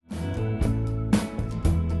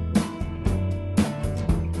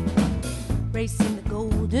racing the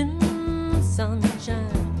golden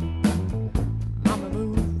sunshine. Mama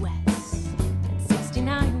moved west in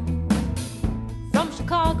 69 from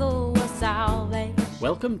Chicago, a salvation.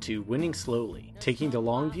 Welcome to Winning Slowly, taking the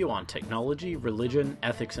long view on technology, religion,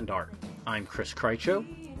 ethics, and art. I'm Chris Krycho.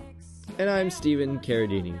 And I'm Stephen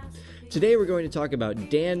Carradini. Today we're going to talk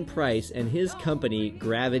about Dan Price and his company,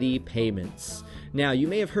 Gravity Payments. Now, you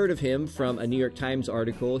may have heard of him from a New York Times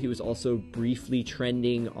article. He was also briefly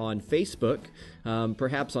trending on Facebook,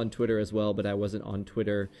 perhaps on Twitter as well, but I wasn't on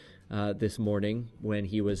Twitter this morning when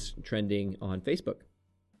he was trending on Facebook.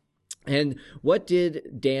 And what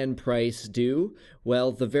did Dan Price do?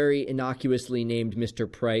 Well, the very innocuously named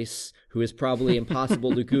Mr. Price, who is probably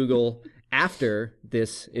impossible to Google after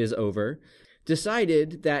this is over,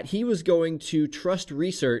 decided that he was going to trust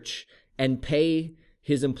research and pay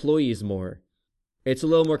his employees more. It's a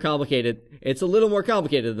little more complicated. It's a little more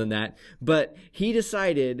complicated than that. But he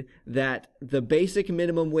decided that the basic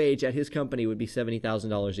minimum wage at his company would be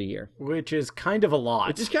 $70,000 a year. Which is kind of a lot.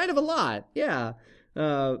 Which is kind of a lot, yeah.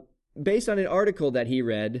 Based on an article that he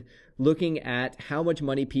read looking at how much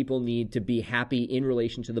money people need to be happy in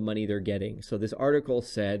relation to the money they're getting. So this article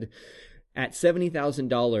said at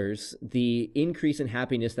 $70,000, the increase in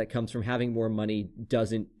happiness that comes from having more money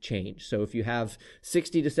doesn't change. So if you have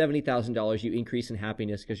 $60,000 to $70,000, you increase in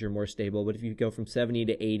happiness because you're more stable. But if you go from 70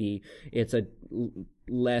 to 80, it's a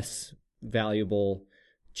less valuable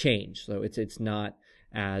change. So it's not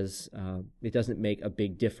as it doesn't make a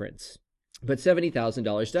big difference. But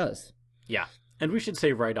 $70,000 does. Yeah. And we should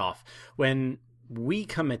say right off, when we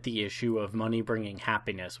come at the issue of money bringing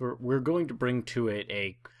happiness, we're going to bring to it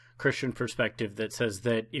a Christian perspective that says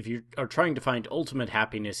that if you are trying to find ultimate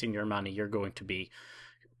happiness in your money, you're going to be,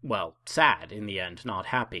 well, sad in the end, not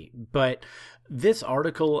happy. But this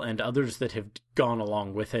article and others that have gone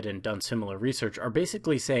along with it and done similar research are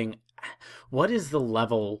basically saying, what is the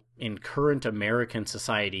level in current American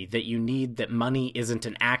society that you need that money isn't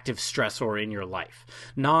an active stressor in your life?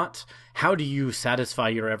 Not how do you satisfy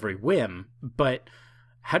your every whim, but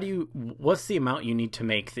what's the amount you need to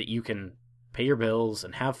make that you can pay your bills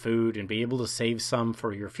and have food and be able to save some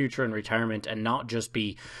for your future and retirement and not just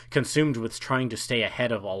be consumed with trying to stay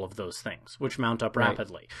ahead of all of those things, which mount up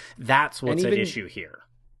rapidly. That's what's at issue here.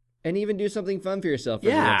 And even do something fun for yourself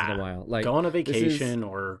every once in a while. Like go on a vacation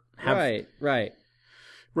or have... Right.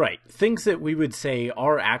 Things that we would say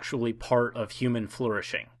are actually part of human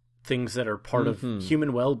flourishing. Things that are part of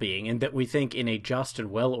human well-being and that we think in a just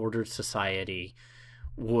and well-ordered society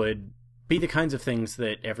would be the kinds of things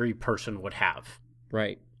that every person would have.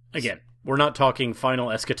 Right. Again, we're not talking final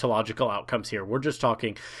eschatological outcomes here. We're just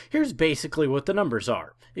talking, here's basically what the numbers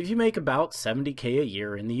are. If you make about $70K a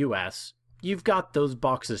year in the US, you've got those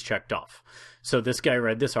boxes checked off. So this guy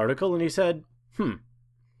read this article and he said,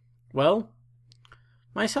 well,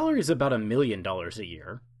 my salary is about $1 million a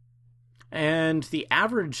year. And the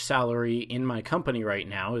average salary in my company right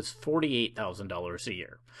now is $48,000 a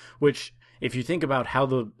year, which, if you think about how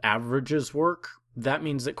the averages work, that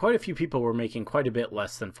means that quite a few people were making quite a bit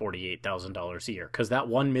less than $48,000 a year, because that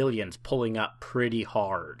 1 million's pulling up pretty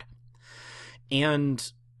hard.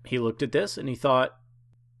 And he looked at this and he thought,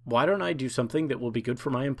 why don't I do something that will be good for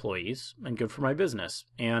my employees and good for my business?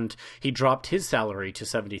 And he dropped his salary to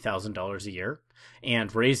 $70,000 a year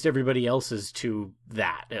and raised everybody else's to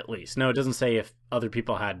that, at least. No, it doesn't say if other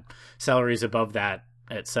people had salaries above that,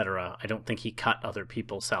 etc. I don't think he cut other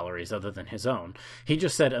people's salaries other than his own. He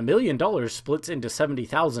just said $1 million splits into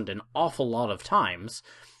 70,000 an awful lot of times.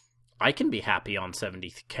 I can be happy on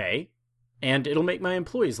 70K, and it'll make my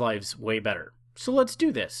employees' lives way better. So let's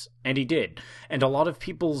do this. And he did. And a lot of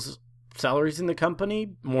people's salaries in the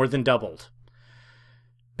company more than doubled.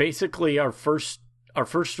 Basically, our first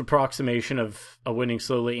approximation of a Winning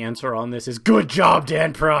Slowly answer on this is, good job,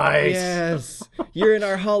 Dan Price! Yes! You're in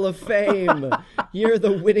our Hall of Fame! You're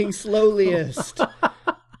the winning slowliest!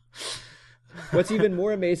 What's even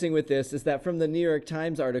more amazing with this is that from the New York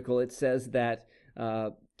Times article, it says that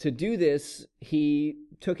to do this, he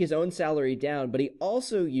took his own salary down, but he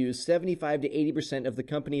also used 75 to 80% of the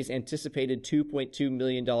company's anticipated $2.2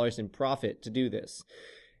 million in profit to do this.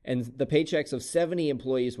 And the paychecks of 70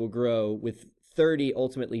 employees will grow, with 30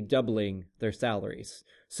 ultimately doubling their salaries.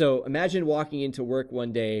 So imagine walking into work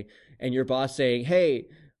one day and your boss saying, hey,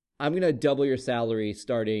 I'm going to double your salary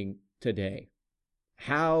starting today.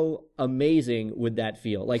 How amazing would that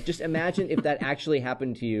feel? Like, just imagine if that actually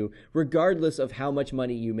happened to you, regardless of how much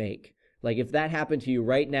money you make. Like, if that happened to you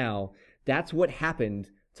right now, that's what happened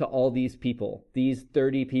to all these people. These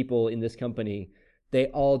 30 people in this company, they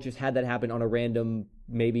all just had that happen on a random,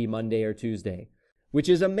 maybe Monday or Tuesday. which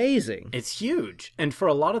is amazing. It's huge. And for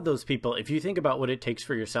a lot of those people, if you think about what it takes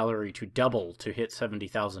for your salary to double to hit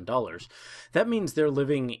 $70,000, that means they're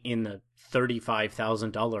living in the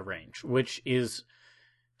 $35,000 range, which is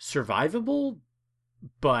survivable,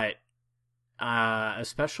 but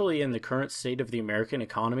especially in the current state of the American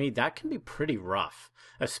economy, that can be pretty rough.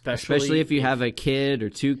 Especially if you have a kid or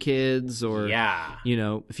two kids, or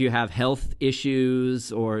if you have health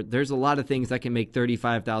issues, or there's a lot of things that can make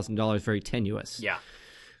 $35,000 very tenuous. Yeah.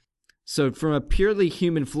 So from a purely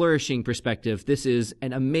human flourishing perspective, this is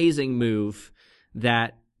an amazing move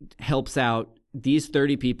that helps out these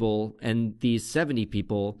 30 people and these 70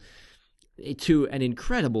 people to an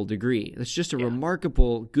incredible degree. It's just a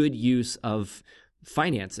remarkable good use of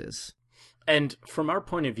finances. And from our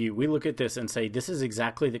point of view, we look at this and say, this is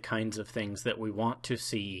exactly the kinds of things that we want to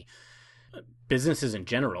see businesses in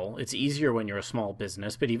general. It's easier when you're a small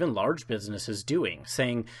business, but even large businesses doing,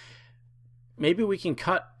 saying, maybe we can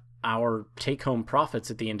cut our take-home profits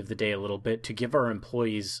at the end of the day a little bit to give our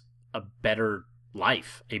employees a better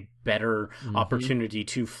life, a better opportunity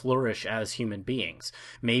to flourish as human beings.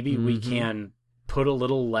 Maybe we can put a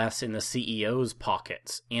little less in the CEO's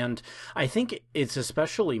pockets. And I think it's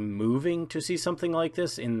especially moving to see something like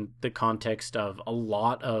this in the context of a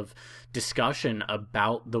lot of discussion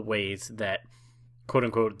about the ways that, quote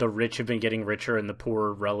unquote, the rich have been getting richer and the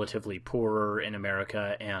poor relatively poorer in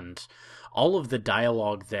America, and all of the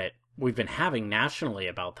dialogue that we've been having nationally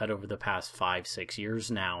about that over the past 5-6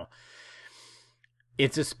 years now.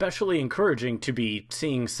 It's especially encouraging to be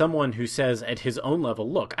seeing someone who says at his own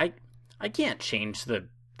level, look, I can't change the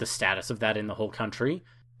status of that in the whole country,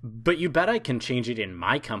 but you bet I can change it in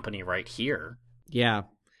my company right here. Yeah,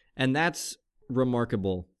 and that's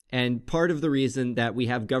remarkable. And part of the reason that we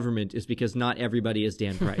have government is because not everybody is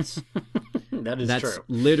Dan Price. That's true.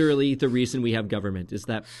 Literally the reason we have government, is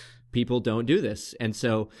that people don't do this. And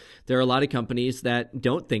so there are a lot of companies that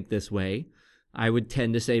don't think this way. I would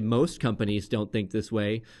tend to say most companies don't think this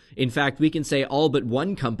way. In fact, we can say all but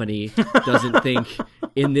one company doesn't think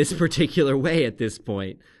in this particular way at this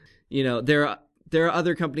point. There are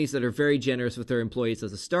other companies that are very generous with their employees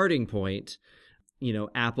as a starting point.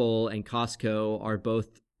 Apple and Costco are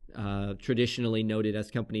both traditionally noted as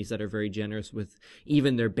companies that are very generous with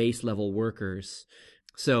even their base level workers.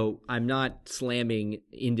 So I'm not slamming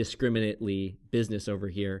indiscriminately business over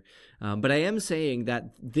here. But I am saying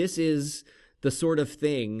that this is the sort of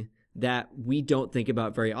thing that we don't think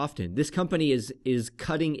about very often. This company is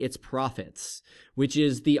cutting its profits, which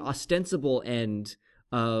is the ostensible end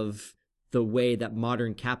of the way that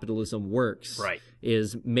modern capitalism works, right?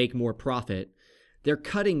 Is make more profit. They're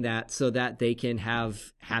cutting that so that they can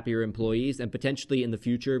have happier employees and potentially in the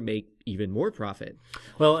future make even more profit.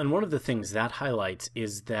 Well, and one of the things that highlights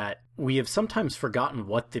is that we have sometimes forgotten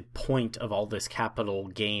what the point of all this capital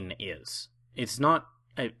gain is. It's not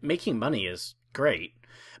making money is great,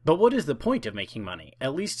 but what is the point of making money?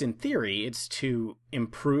 At least in theory, it's to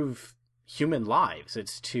improve human lives.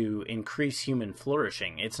 It's to increase human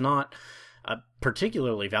flourishing. It's not a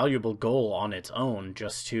particularly valuable goal on its own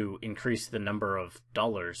just to increase the number of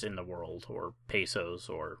dollars in the world, or pesos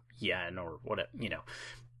or yen or whatever,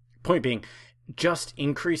 Point being, just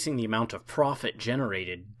increasing the amount of profit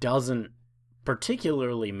generated doesn't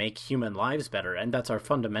particularly make human lives better, and that's our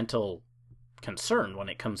fundamental concern when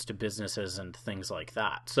it comes to businesses and things like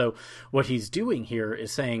that. So what he's doing here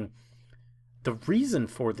is saying the reason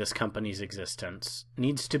for this company's existence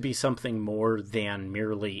needs to be something more than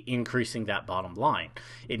merely increasing that bottom line.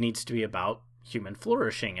 It needs to be about human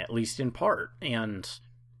flourishing, at least in part. And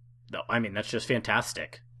that's just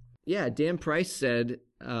fantastic. Yeah, Dan Price said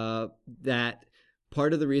that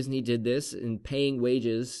part of the reason he did this in paying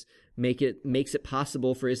wages makes it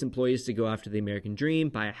possible for his employees to go after the American dream,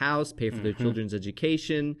 buy a house, pay for their children's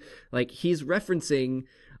education. Like, he's referencing,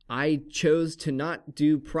 I chose to not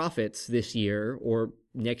do profits this year or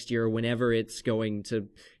next year, or whenever it's going to,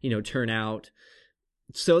 turn out,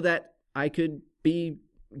 so that I could be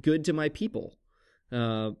good to my people.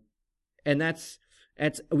 And that's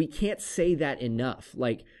we can't say that enough.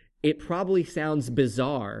 Like, it probably sounds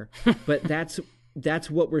bizarre, but that's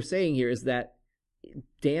what we're saying here, is that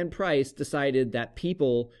Dan Price decided that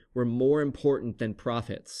people were more important than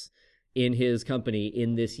profits in his company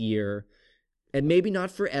in this year. And maybe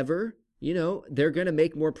not forever. They're going to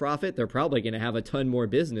make more profit. They're probably going to have a ton more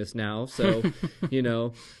business now. So,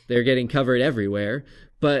 they're getting covered everywhere.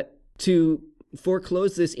 But to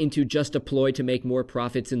foreclose this into just a ploy to make more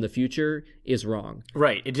profits in the future is wrong.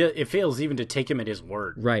 Right. It fails even to take him at his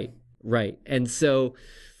word. Right. And so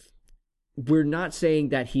we're not saying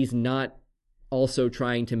that he's not also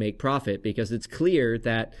trying to make profit, because it's clear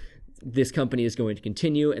that this company is going to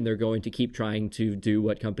continue, and they're going to keep trying to do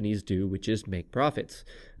what companies do, which is make profits.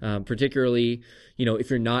 Particularly, if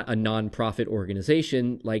you're not a nonprofit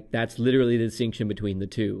organization, like that's literally the distinction between the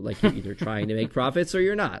two. Like you're either trying to make profits or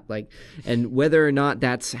you're not. And whether or not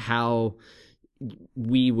that's how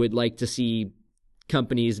we would like to see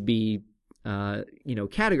companies be,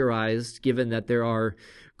 categorized, given that there are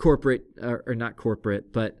corporate or not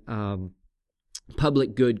corporate, but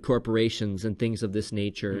public good corporations and things of this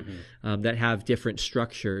nature that have different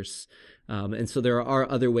structures. And so there are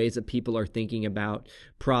other ways that people are thinking about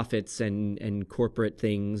profits and corporate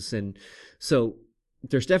things. And so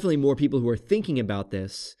there's definitely more people who are thinking about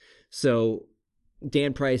this. So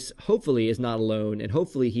Dan Price hopefully is not alone, and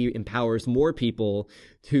hopefully he empowers more people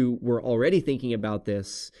who were already thinking about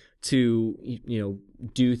this to,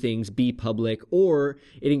 do things, be public, or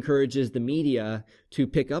it encourages the media to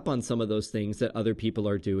pick up on some of those things that other people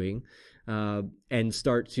are doing, and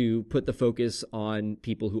start to put the focus on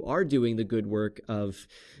people who are doing the good work of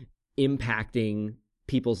impacting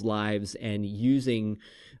people's lives and using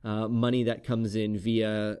money that comes in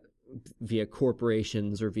via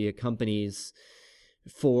corporations or via companies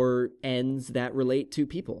for ends that relate to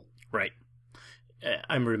people. Right.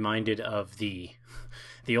 I'm reminded of the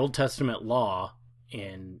Old Testament law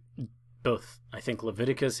in both, I think,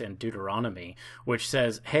 Leviticus and Deuteronomy, which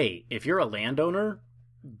says, hey, if you're a landowner,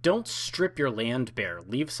 don't strip your land bare.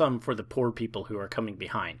 Leave some for the poor people who are coming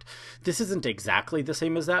behind. This isn't exactly the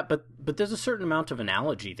same as that, but there's a certain amount of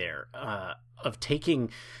analogy there, of taking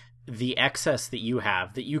the excess that you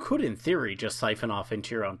have, that you could, in theory, just siphon off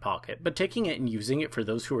into your own pocket, but taking it and using it for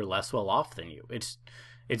those who are less well off than you.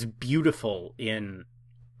 It's beautiful in...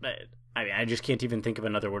 I just can't even think of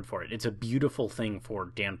another word for it. It's a beautiful thing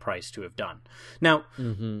for Dan Price to have done. Now,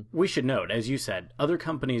 we should note, as you said, other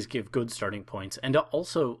companies give good starting points. And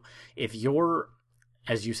also, if you're,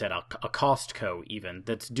 as you said, a Costco even,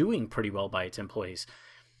 that's doing pretty well by its employees,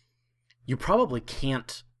 you probably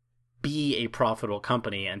can't be a profitable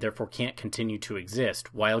company and therefore can't continue to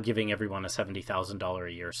exist while giving everyone a $70,000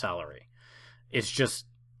 a year salary. It's just...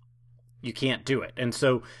 you can't do it. And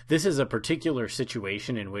so this is a particular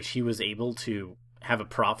situation in which he was able to have a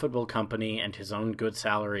profitable company and his own good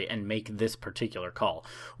salary and make this particular call.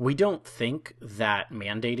 We don't think that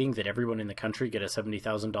mandating that everyone in the country get a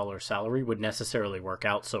 $70,000 salary would necessarily work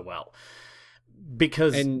out so well.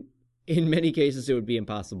 Because... and in many cases, it would be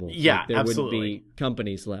impossible. Yeah, there absolutely. Wouldn't be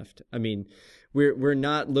companies left. I mean, we're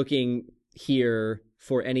not looking here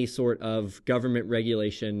for any sort of government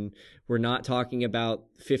regulation. We're not talking about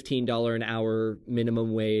 $15 an hour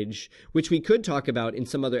minimum wage, which we could talk about in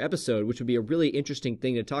some other episode, which would be a really interesting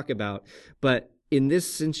thing to talk about. But in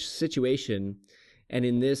this situation and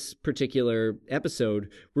in this particular episode,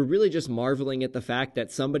 we're really just marveling at the fact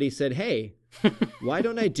that somebody said, hey, why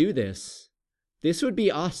don't I do this? This would be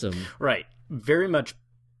awesome. Right. Very much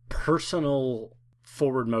personal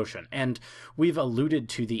forward motion. And we've alluded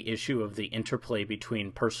to the issue of the interplay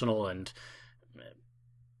between personal and,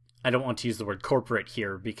 I don't want to use the word corporate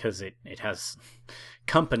here because it has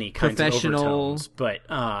company kinds of overtones, but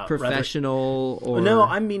professional rather, or no,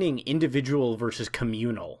 I'm meaning individual versus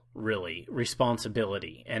communal, really,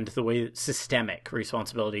 responsibility and the way systemic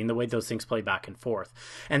responsibility and the way those things play back and forth.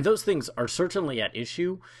 And those things are certainly at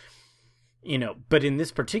issue, but in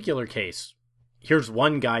this particular case, here's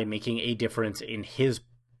one guy making a difference in his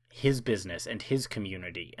business and his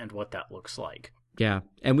community and what that looks like. Yeah.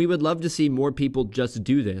 And we would love to see more people just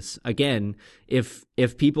do this. Again, if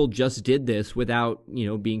people just did this without,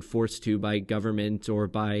 being forced to by government or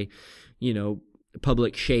by,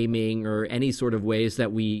 public shaming or any sort of ways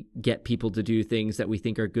that we get people to do things that we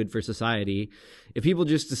think are good for society. If people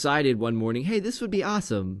just decided one morning, hey, this would be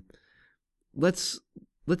awesome, let's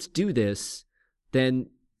do this, then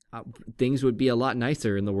things would be a lot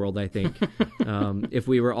nicer in the world, I think, if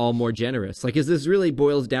we were all more generous. Because this really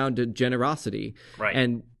boils down to generosity. Right.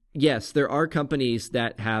 And yes, there are companies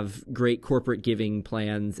that have great corporate giving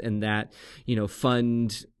plans and that,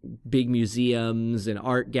 fund big museums and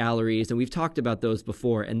art galleries. And we've talked about those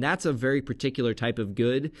before. And that's a very particular type of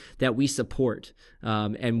good that we support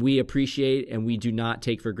and we appreciate and we do not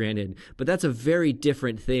take for granted. But that's a very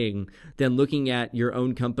different thing than looking at your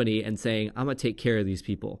own company and saying, I'm going to take care of these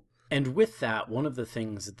people. And with that, one of the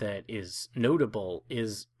things that is notable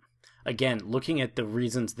is, again, looking at the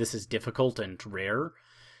reasons this is difficult and rare.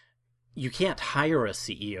 You can't hire a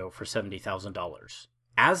CEO for $70,000.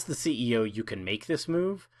 As the CEO, you can make this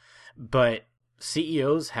move, but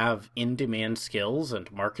CEOs have in-demand skills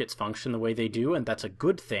and markets function the way they do, and that's a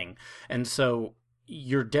good thing. And so,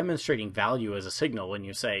 you're demonstrating value as a signal when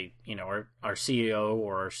you say, our CEO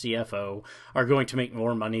or our CFO are going to make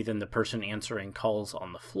more money than the person answering calls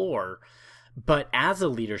on the floor. But as a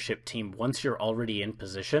leadership team, once you're already in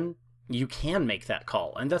position, you can make that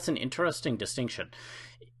call. And that's an interesting distinction,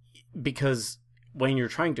 because when you're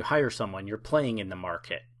trying to hire someone, you're playing in the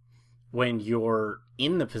market. When you're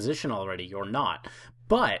in the position already, you're not.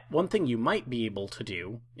 But one thing you might be able to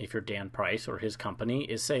do, if you're Dan Price or his company,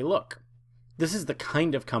 is say, look, this is the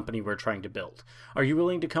kind of company we're trying to build. Are you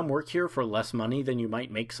willing to come work here for less money than you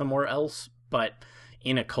might make somewhere else, but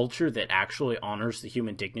in a culture that actually honors the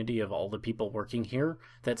human dignity of all the people working here,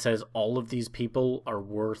 that says all of these people are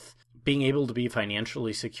worth being able to be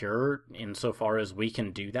financially secure insofar as we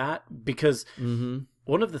can do that? Because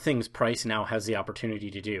one of the things Price now has the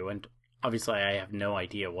opportunity to do, and obviously I have no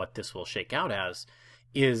idea what this will shake out as,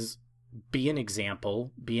 is be an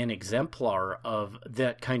example, be an exemplar of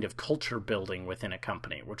that kind of culture building within a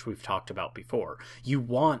company, which we've talked about before. You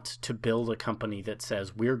want to build a company that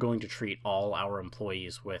says we're going to treat all our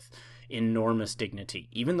employees with enormous dignity,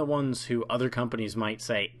 even the ones who other companies might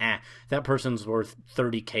say, that person's worth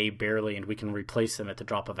 $30K barely and we can replace them at the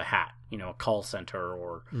drop of a hat, a call center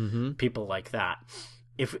or people like that.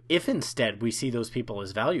 If instead we see those people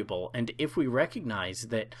as valuable, and if we recognize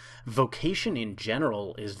that vocation in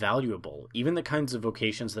general is valuable, even the kinds of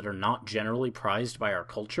vocations that are not generally prized by our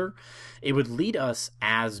culture, it would lead us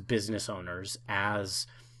as business owners, as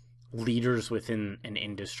leaders within an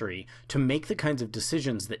industry, to make the kinds of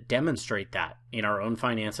decisions that demonstrate that in our own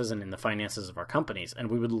finances and in the finances of our companies.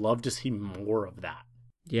 And we would love to see more of that.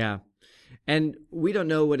 Yeah. And we don't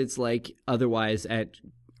know what it's like otherwise at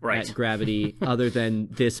Gravity other than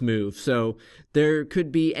this move. So there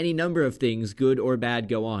could be any number of things, good or bad,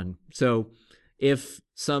 go on. So if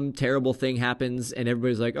some terrible thing happens and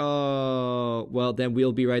everybody's like, oh, well, then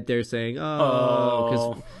we'll be right there saying,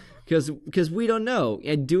 because we don't know.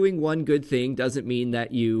 And doing one good thing doesn't mean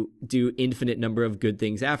that you do infinite number of good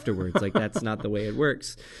things afterwards. Like, that's not the way it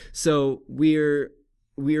works. So we're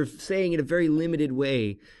saying in a very limited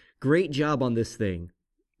way, great job on this thing.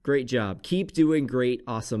 Great job. Keep doing great,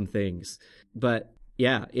 awesome things. But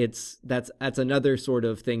yeah, that's another sort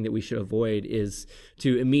of thing that we should avoid, is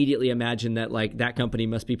to immediately imagine that like that company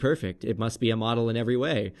must be perfect. It must be a model in every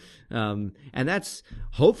way. And that's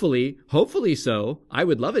hopefully so. I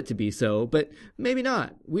would love it to be so, but maybe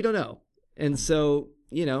not. We don't know. And so,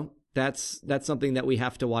 that's something that we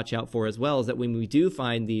have to watch out for as well, is that when we do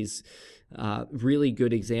find these really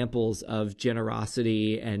good examples of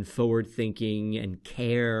generosity and forward thinking and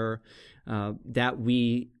care, that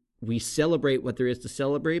we celebrate what there is to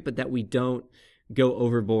celebrate, but that we don't go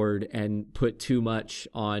overboard and put too much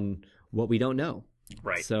on what we don't know.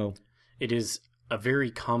 Right. So it is a very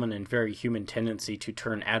common and very human tendency to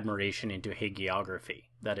turn admiration into hagiography.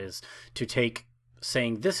 That is, to take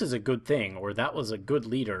saying this is a good thing or that was a good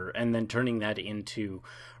leader and then turning that into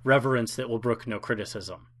reverence that will brook no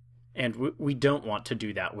criticism. And we don't want to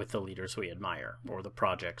do that with the leaders we admire or the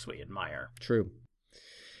projects we admire. True.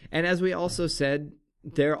 And as we also said,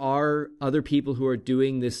 there are other people who are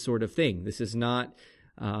doing this sort of thing. This is not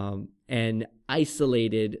an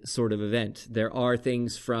isolated sort of event. There are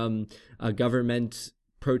things from a government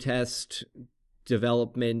protest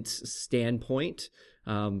development standpoint,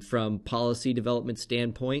 from policy development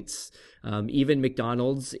standpoints. Even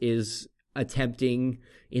McDonald's is attempting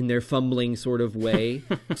in their fumbling sort of way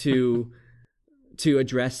to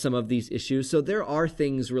address some of these issues. So there are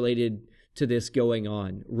things related to this going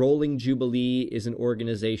on. Rolling Jubilee is an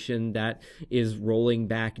organization that is rolling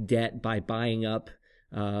back debt by buying up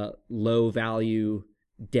low value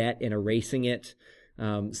debt and erasing it.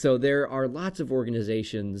 So there are lots of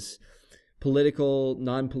organizations, political,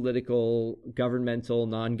 non-political, governmental,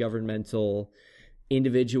 non-governmental,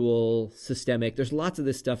 individual, systemic. There's lots of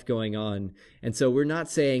this stuff going on. And so we're not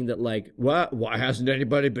saying that like, what? Why hasn't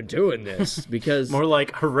anybody been doing this? Because more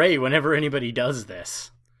like, hooray, whenever anybody does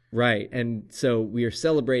this. Right. And so we are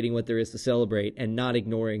celebrating what there is to celebrate and not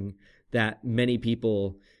ignoring that many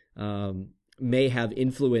people may have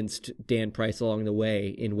influenced Dan Price along the way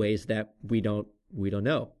in ways that we don't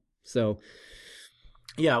know. So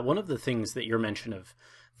yeah, one of the things that your mention of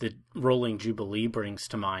the Rolling Jubilee brings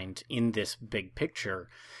to mind in this big picture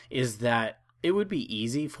is that it would be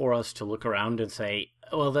easy for us to look around and say,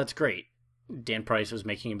 well, that's great. Dan Price is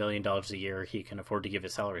making $1 million a year. He can afford to give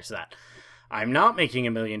his salary to that. I'm not making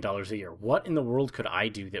 $1 million a year. What in the world could I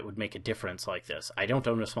do that would make a difference like this? I don't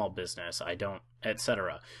own a small business. I don't,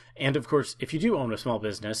 etc. And of course, if you do own a small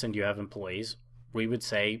business and you have employees, we would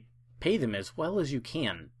say, pay them as well as you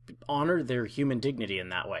can. Honor their human dignity in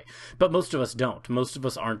that way. But most of us don't. Most of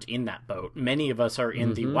us aren't in that boat. Many of us are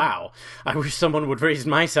in the, wow, I wish someone would raise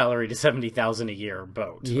my salary to $70,000 a year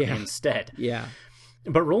boat instead. Yeah.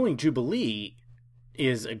 But Rolling Jubilee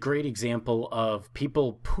is a great example of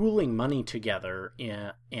people pooling money together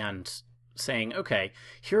and saying, okay,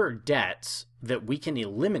 here are debts that we can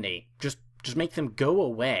eliminate, just make them go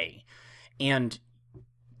away, and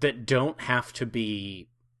that don't have to be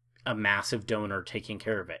a massive donor taking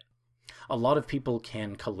care of it. A lot of people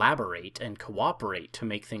can collaborate and cooperate to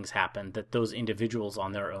make things happen that those individuals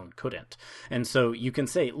on their own couldn't. And so you can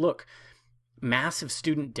say, look, massive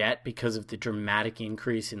student debt because of the dramatic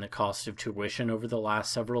increase in the cost of tuition over the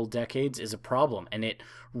last several decades is a problem, and it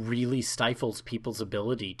really stifles people's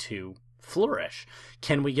ability to flourish.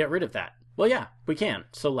 Can we get rid of that? Well, yeah, we can.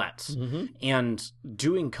 So let's. And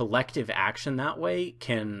doing collective action that way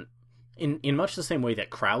can, in much the same way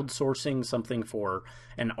that crowdsourcing something for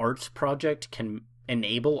an arts project can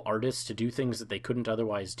enable artists to do things that they couldn't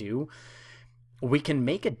otherwise do, we can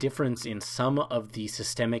make a difference in some of the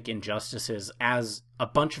systemic injustices as a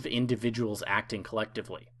bunch of individuals acting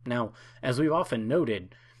collectively. Now, as we've often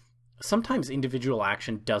noted, sometimes individual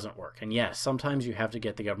action doesn't work. And yes, sometimes you have to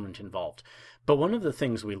get the government involved. But one of the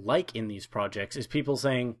things we like in these projects is people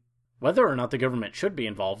saying, whether or not the government should be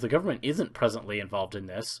involved, the government isn't presently involved in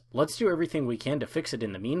this. Let's do everything we can to fix it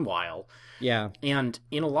in the meanwhile. Yeah. And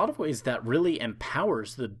in a lot of ways, that really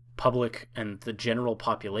empowers the public and the general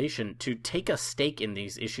population to take a stake in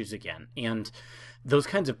these issues again. And those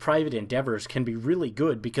kinds of private endeavors can be really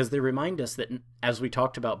good because they remind us that, as we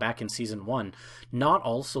talked about back in season 1, not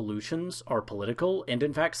all solutions are political. And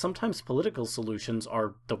in fact, sometimes political solutions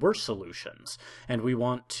are the worst solutions. And we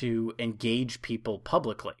want to engage people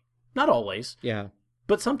publicly. Not always. Yeah.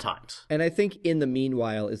 But sometimes. And I think in the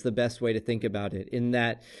meanwhile is the best way to think about it, in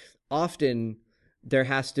that often there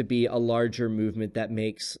has to be a larger movement that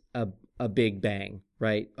makes a big bang,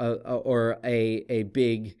 right? Or a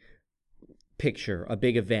big picture, a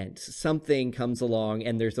big event. Something comes along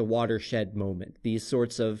and there's a watershed moment. These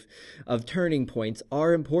sorts of turning points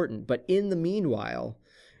are important. But in the meanwhile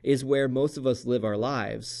is where most of us live our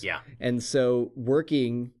lives. Yeah. And so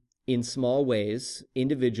working in small ways,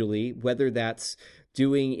 individually, whether that's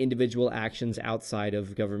doing individual actions outside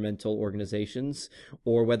of governmental organizations,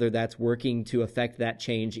 or whether that's working to affect that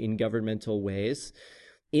change in governmental ways,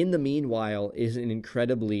 in the meanwhile is an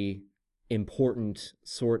incredibly important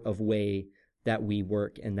sort of way that we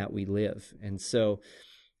work and that we live. And so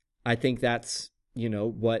I think that's,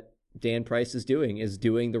 what Dan Price is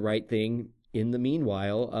doing the right thing in the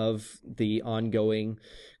meanwhile of the ongoing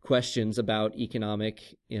questions about economic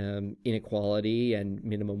inequality and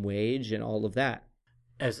minimum wage and all of that.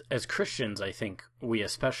 As Christians, I think we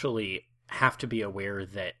especially have to be aware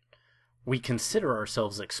that we consider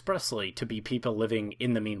ourselves expressly to be people living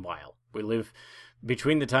in the meanwhile. We live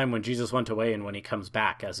between the time when Jesus went away and when he comes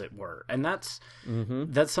back, as it were. And that's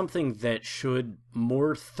something that should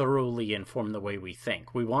more thoroughly inform the way we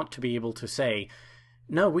think. We want to be able to say,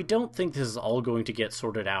 no, we don't think this is all going to get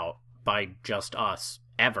sorted out by just us,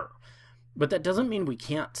 ever. But that doesn't mean we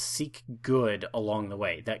can't seek good along the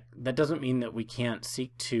way. That doesn't mean that we can't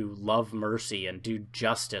seek to love mercy and do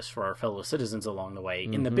justice for our fellow citizens along the way,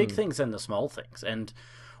 in the big things and the small things. And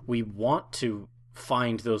we want to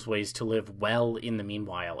find those ways to live well in the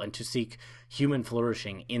meanwhile and to seek human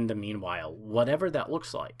flourishing in the meanwhile, whatever that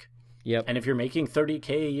looks like. Yep. And if you're making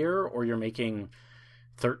 $30K a year, or you're making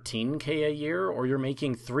 $13K a year, or you're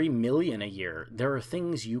making $3 million a year, there are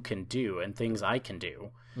things you can do and things I can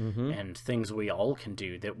do and things we all can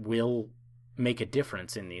do that will make a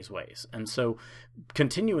difference in these ways. And so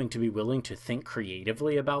continuing to be willing to think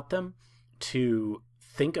creatively about them, to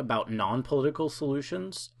think about non-political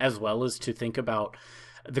solutions, as well as to think about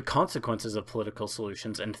the consequences of political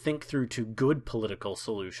solutions and think through to good political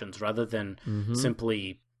solutions rather than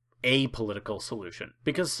simply a political solution.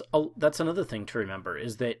 Because that's another thing to remember,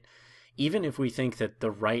 is that even if we think that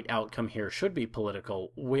the right outcome here should be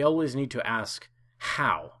political, we always need to ask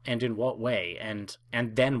how and in what way and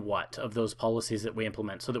then what of those policies that we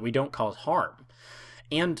implement so that we don't cause harm.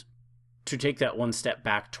 And to take that one step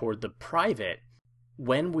back toward the private,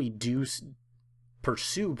 when we do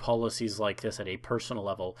pursue policies like this at a personal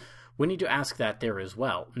level, we need to ask that there as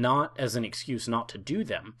well, not as an excuse not to do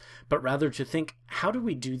them, but rather to think, how do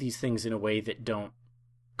we do these things in a way that don't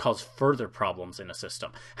cause further problems in a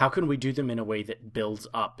system? How can we do them in a way that builds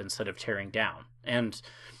up instead of tearing down? And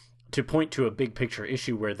to point to a big picture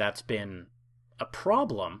issue where that's been a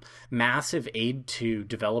problem, massive aid to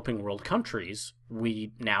developing world countries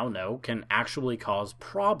we now know can actually cause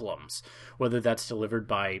problems, whether that's delivered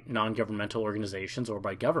by non-governmental organizations or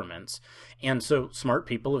by governments. And so smart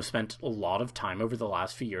people have spent a lot of time over the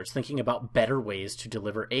last few years thinking about better ways to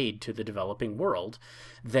deliver aid to the developing world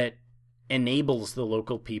that enables the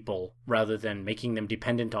local people rather than making them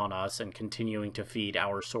dependent on us and continuing to feed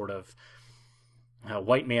our sort of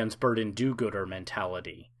white man's burden do-gooder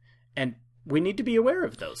mentality. And we need to be aware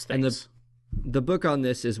of those things. And the book on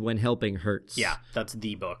this is When Helping Hurts. Yeah, that's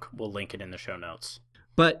the book. We'll link it in the show notes.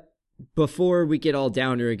 But before we get all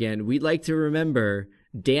downer again, we'd like to remember,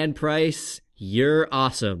 Dan Price, you're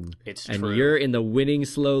awesome. It's and true. You're in the Winning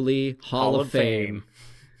Slowly Hall of Fame.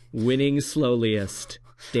 Winning slowliest,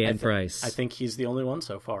 Dan Price. I think he's the only one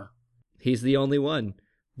so far. He's the only one.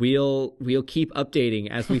 We'll keep updating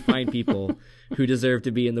as we find people who deserve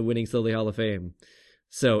to be in the Winning Slowly Hall of Fame.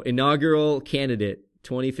 So, inaugural candidate,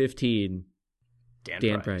 2015,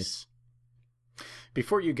 Dan Price.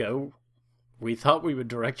 Before you go, we thought we would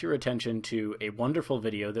direct your attention to a wonderful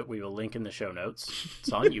video that we will link in the show notes.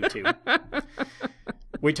 It's on YouTube.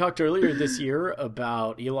 We talked earlier this year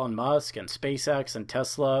about Elon Musk and SpaceX and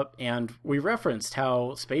Tesla, and we referenced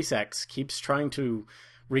how SpaceX keeps trying to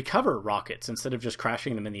recover rockets instead of just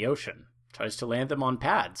crashing them in the ocean. Tries to land them on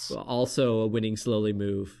pads. Well, also a winning slowly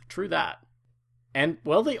move. True that. And,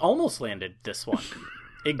 well, they almost landed this one.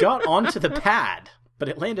 It got onto the pad, but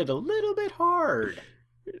it landed a little bit hard.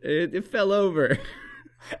 It fell over.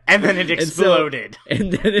 And then it exploded.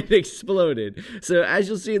 And then it exploded. So as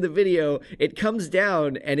you'll see in the video, it comes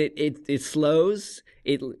down and it slows.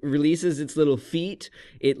 It releases its little feet.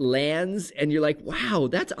 It lands, and you're like, wow,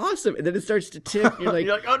 that's awesome. And then it starts to tip. You're like,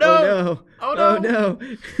 you're like, oh no. Oh no.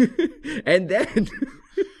 And then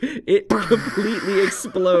it completely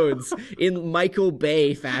explodes in Michael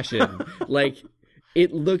Bay fashion. Like,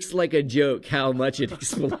 it looks like a joke how much it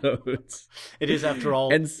explodes. It is, after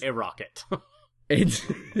all, a rocket.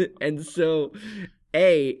 And so,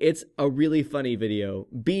 A, it's a really funny video.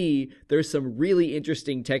 B, there's some really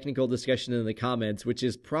interesting technical discussion in the comments, which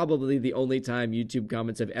is probably the only time YouTube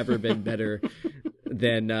comments have ever been better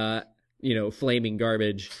than, flaming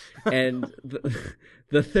garbage. And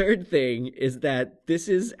the third thing is that this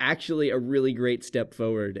is actually a really great step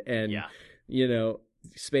forward. And,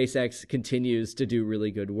 SpaceX continues to do really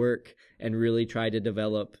good work and really try to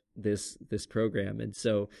develop this program. And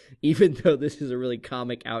so even though this is a really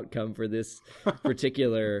comic outcome for this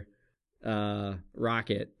particular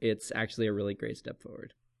rocket, it's actually a really great step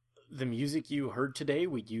forward. The music you heard today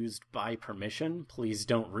we used by permission. Please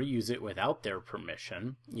don't reuse it without their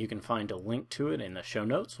permission. You can find a link to it in the show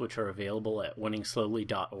notes, which are available at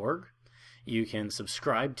winningslowly.org. You can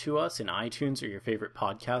subscribe to us in iTunes or your favorite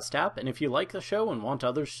podcast app. And if you like the show and want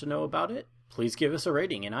others to know about it, please give us a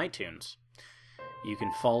rating in iTunes. You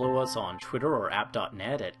can follow us on Twitter or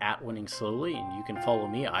app.net at @winningslowly, and you can follow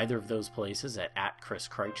me either of those places at Chris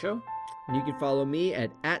Krycho. And you can follow me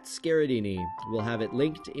at Scaradini. We'll have it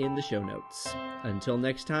linked in the show notes. Until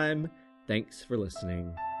next time, thanks for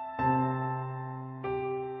listening.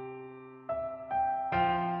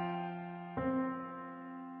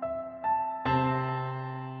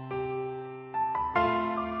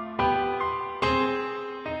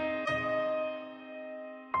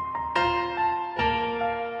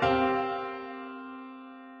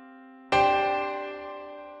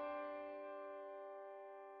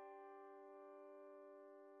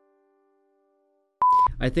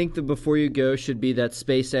 I think the before you go should be that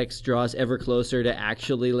SpaceX draws ever closer to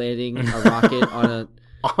actually landing a rocket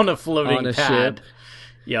on a floating pad. Ship.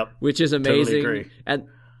 Yep. Which is amazing. Totally agree.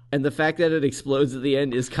 And the fact that it explodes at the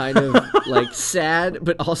end is kind of like sad,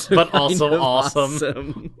 but also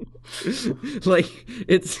awesome. Like,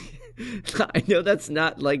 it's, I know that's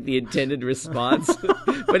not like the intended response,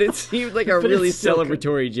 but it seemed like a really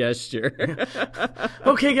celebratory gesture.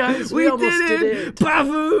 Okay, guys, we almost did it.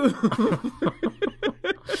 Bavu!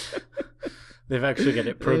 They've actually got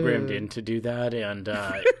it programmed in to do that, and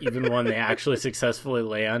even when they actually successfully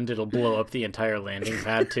land, it'll blow up the entire landing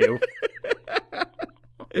pad too.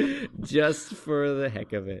 Just for the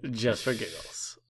heck of it. Just for giggles.